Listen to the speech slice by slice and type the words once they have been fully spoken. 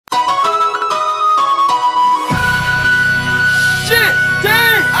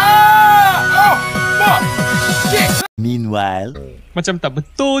Meanwhile, macam tak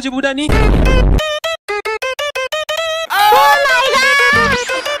betul je budak ni. Oh my god!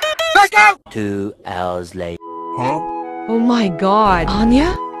 Let's go! 2 hours later. Huh? Oh my god.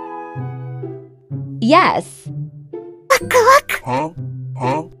 Anya? Yes. Huh?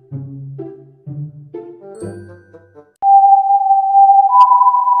 Huh?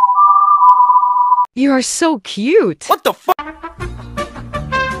 You are so cute. What the fuck?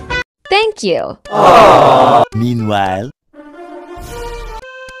 Thank you. Meanwhile,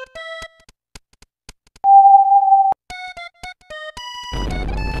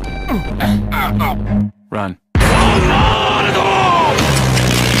 Run.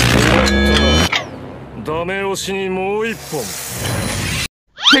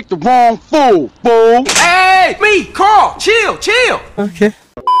 Pick the wrong fool! Hey! Me! Carl! Chill! Chill! Okay.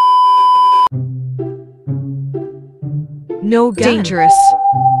 No dangerous.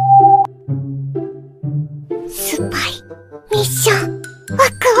 Spy mission.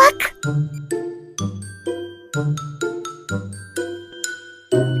 Waku waku.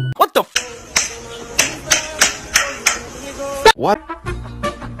 What the f? What?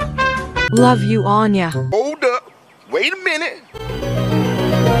 Love you, Anya. Hold up. Wait a minute.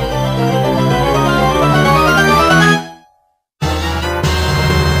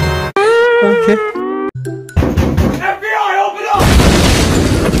 Okay. FBI, open up!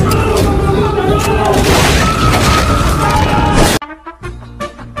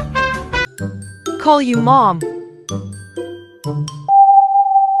 Call you mom.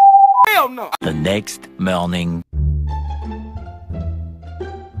 Hell no! the next morning.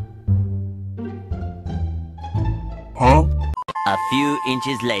 Huh? A few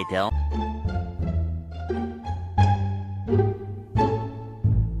inches later.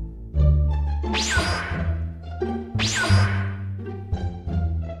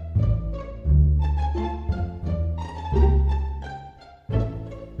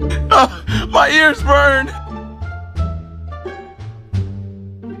 My ears burn!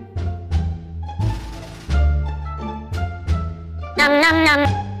 Nom nom nom.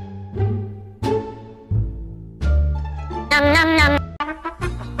 Nom nom nom.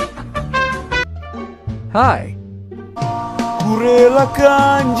 Hi.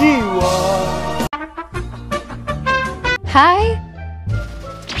 Kurelakan jiwa. Hi.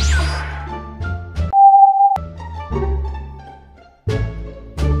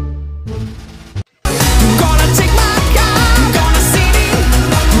 Gonna take my car, gonna see me,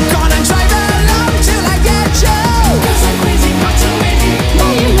 gonna drive along till I get you. 'Cause I'm crazy, not too many,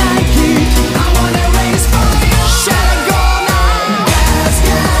 know you like it. I wanna race for you. Shall I go now? Yes,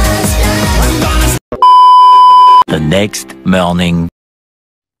 yes, yes. I'm gonna. The next morning.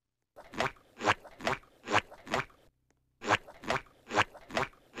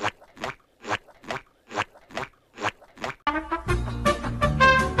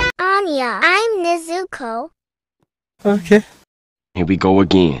 Anya, I'm Nezuko. Okay. Here we go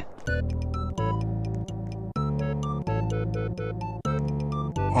again.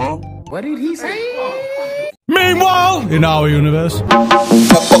 Huh? What did he say? Meanwhile, in our universe.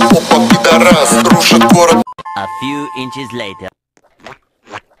 A few inches later.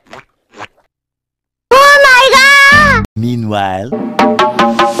 Oh my god! Meanwhile,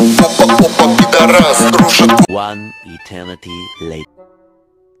 one eternity later.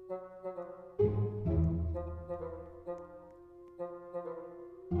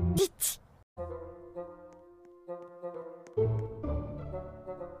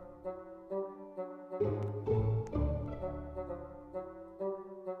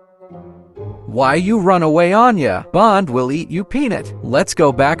 Why you run away, Anya? Bond will eat you peanut. Let's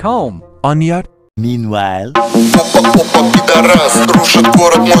go back home. Anya. Meanwhile, Рушит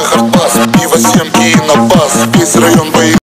город мой хардбас. Пиво, семки и на бас. Весь район боится.